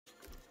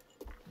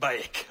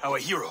Bayek, our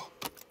hero.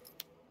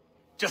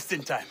 Just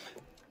in time.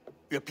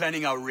 We are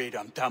planning our raid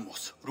on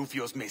Ptahmose,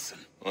 Rufio's mason.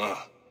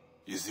 Ah,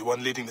 he's the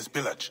one leading this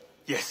pillage?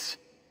 Yes.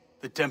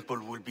 The temple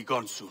will be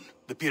gone soon.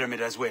 The pyramid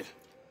as well.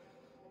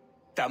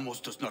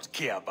 Ptahmose does not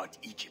care about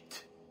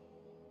Egypt.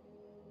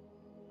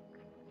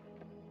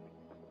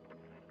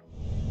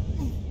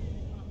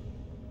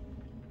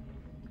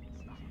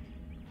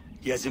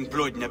 He has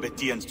employed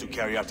Nabateans to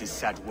carry out his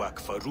sad work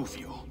for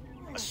Rufio,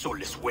 a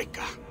soulless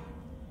Weka.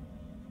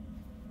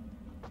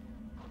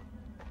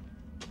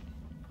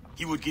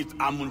 He would give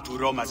Amun to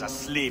Rome as a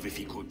slave if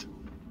he could.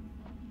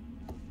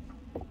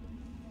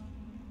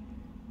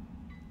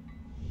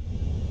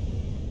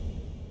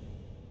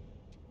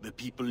 The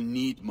people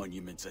need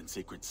monuments and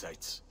sacred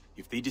sites.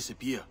 If they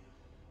disappear,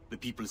 the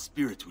people's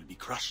spirit will be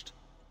crushed.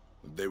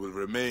 They will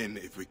remain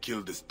if we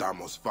kill this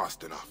Ptahmose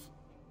fast enough.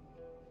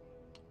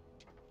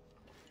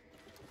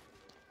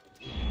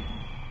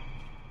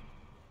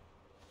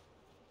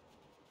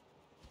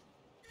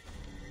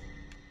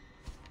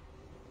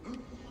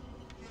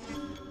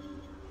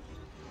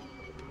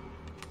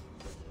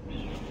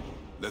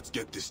 Let's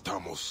get this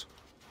Ptahmose.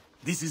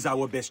 This is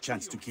our best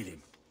chance to kill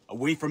him.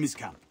 Away from his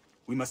camp.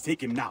 We must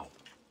take him now.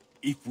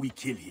 If we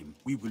kill him,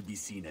 we will be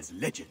seen as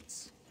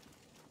legends.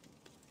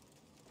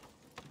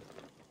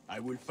 I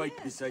will fight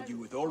beside you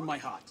with all my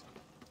heart.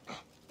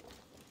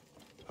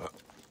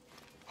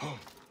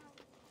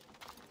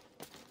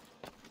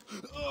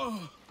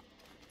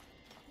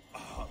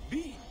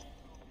 Me?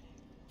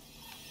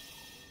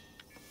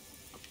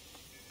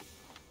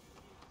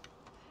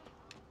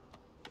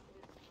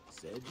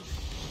 Said?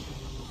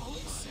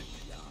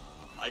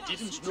 I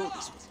didn't know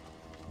this was...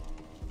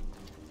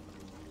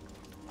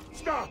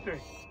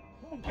 State!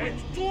 Et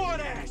tu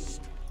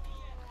rest!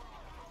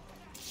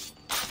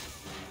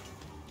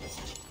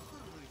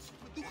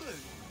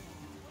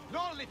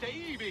 Non lite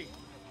ibi!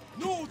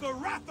 Know the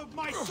wrath of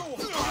my soul!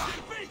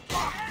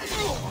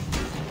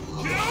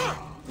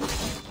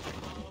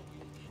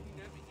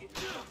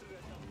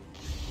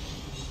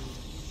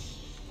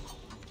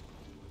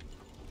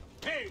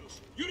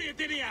 Hails! Yuria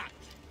Diniat!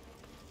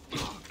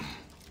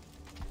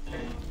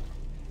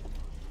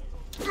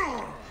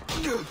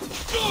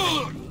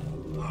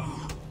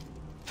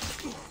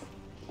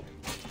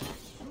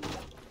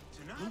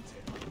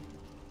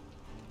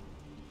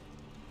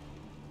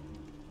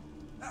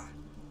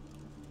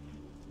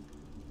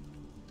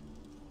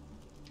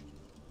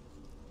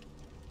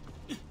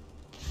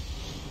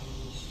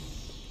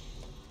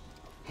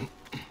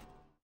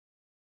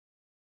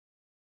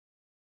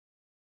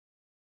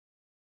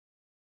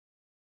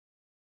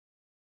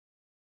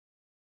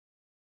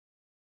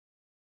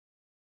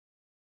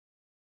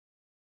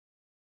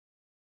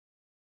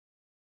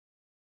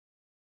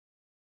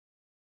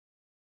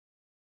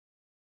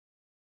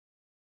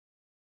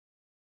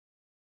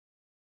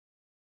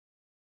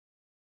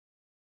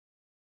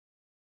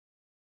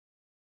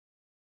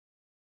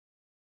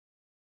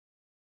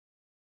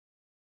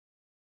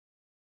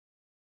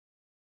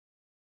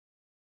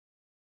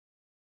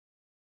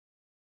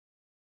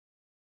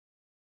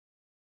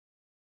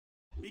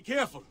 Be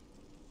careful!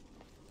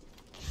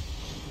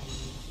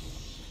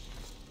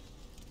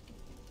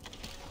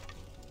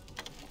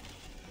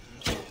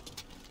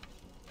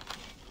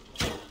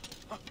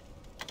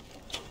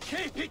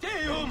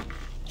 Capiteum!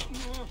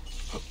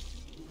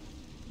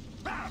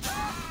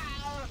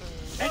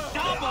 Et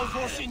double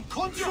vos in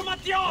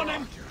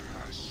consumationem!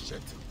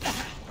 Shit.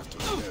 Have to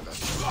repair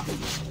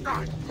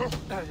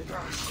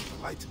that.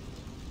 Light.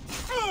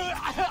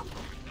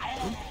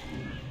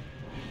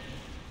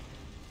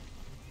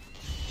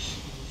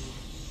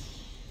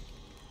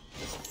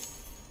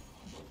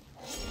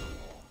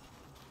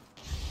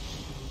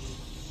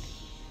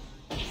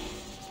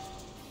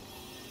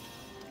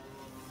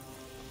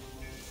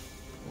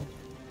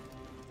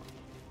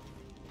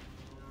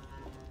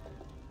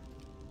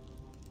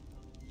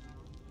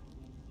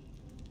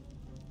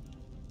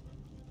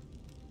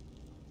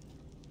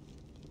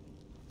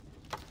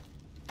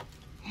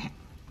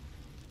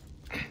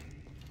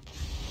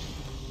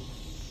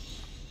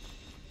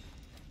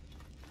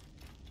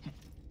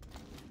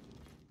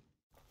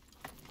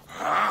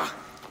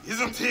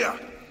 Isn't here!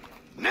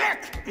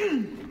 Neck!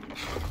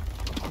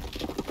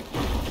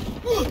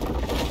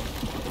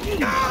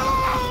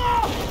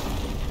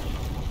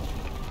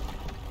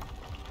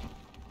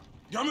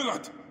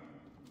 Gamilat!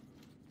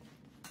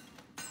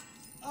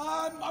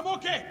 I'm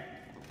okay.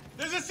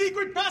 There's a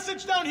secret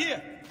passage down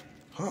here.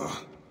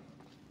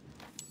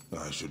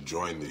 I should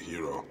join the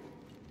hero.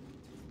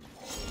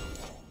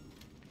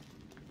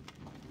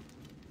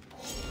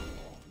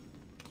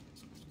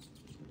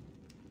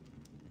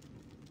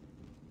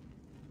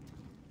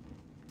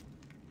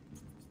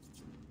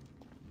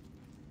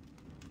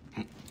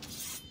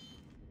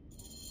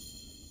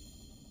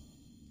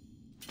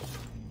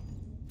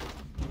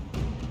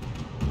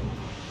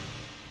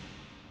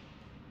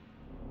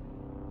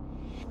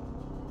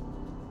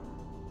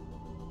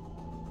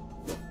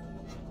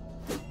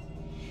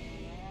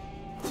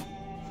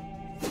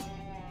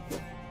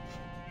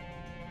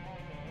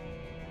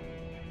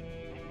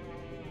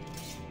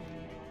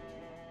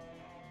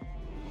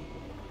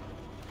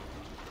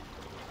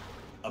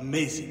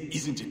 Amazing,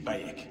 isn't it,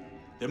 Bayek?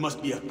 There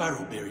must be a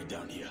pharaoh buried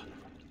down here.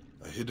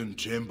 A hidden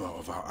chamber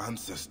of our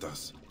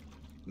ancestors.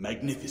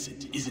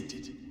 Magnificent, isn't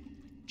it?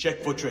 Check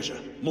for treasure,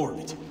 more of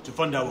it, to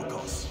fund our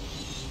cause.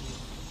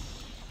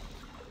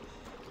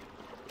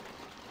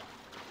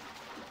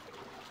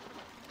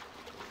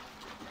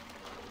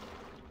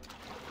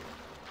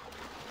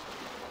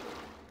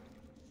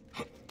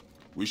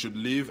 We should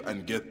leave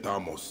and get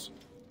Ptahmose.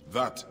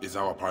 That is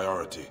our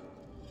priority.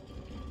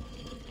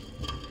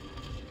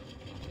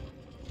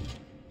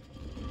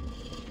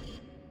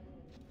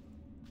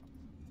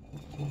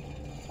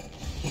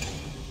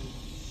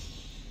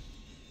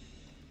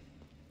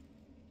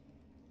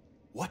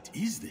 What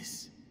is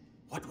this?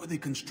 What were they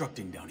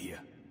constructing down here?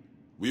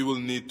 We will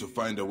need to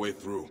find a way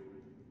through.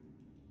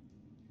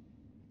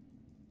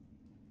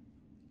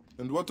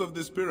 And what of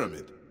this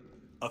pyramid?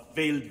 A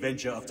failed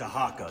venture of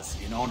Tahaka's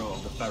in honor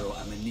of the pharaoh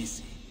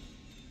Amenisi.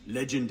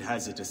 Legend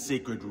has it a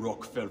sacred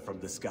rock fell from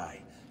the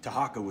sky.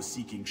 Tahaka was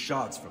seeking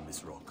shards from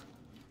this rock.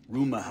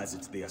 Rumor has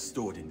it they are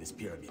stored in this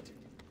pyramid.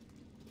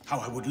 How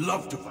I would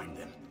love to find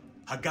them.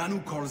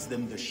 Haganu calls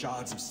them the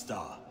Shards of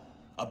Star.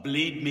 A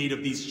blade made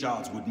of these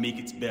shards would make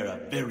its bearer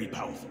very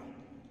powerful.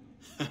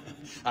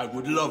 I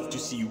would love to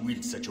see you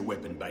wield such a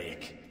weapon,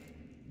 Bayek.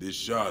 These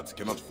shards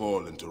cannot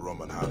fall into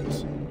Roman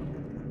hands.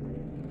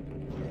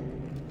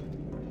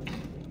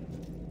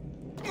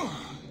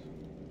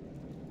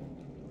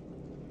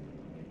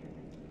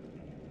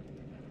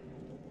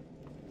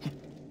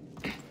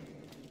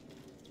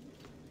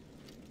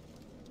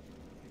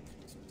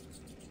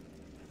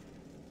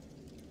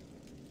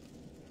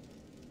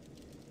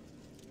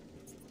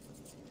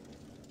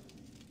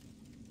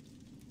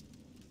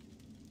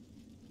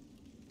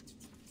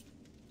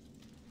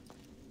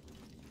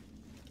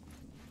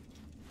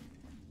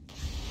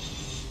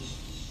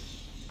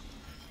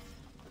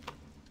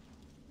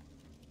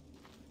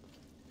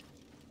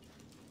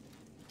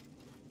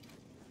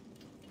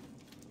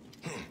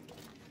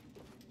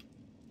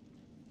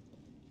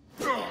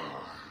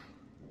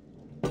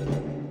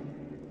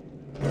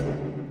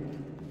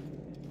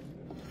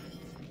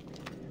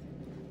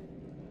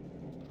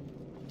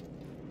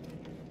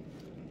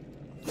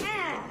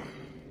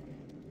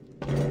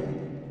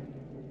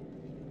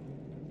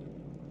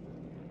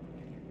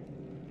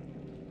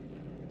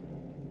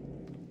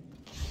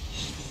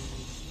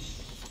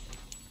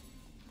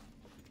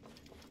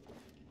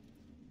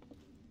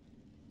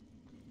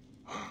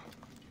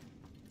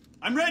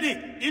 I'm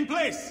ready! In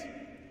place!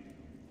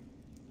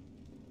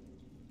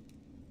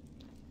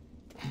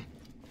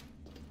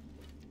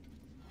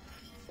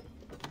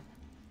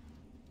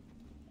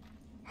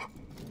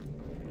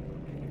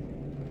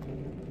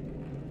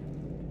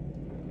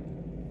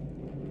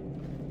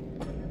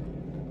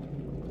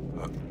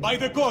 By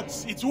the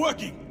gods, it's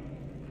working!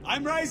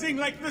 I'm rising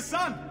like the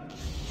sun!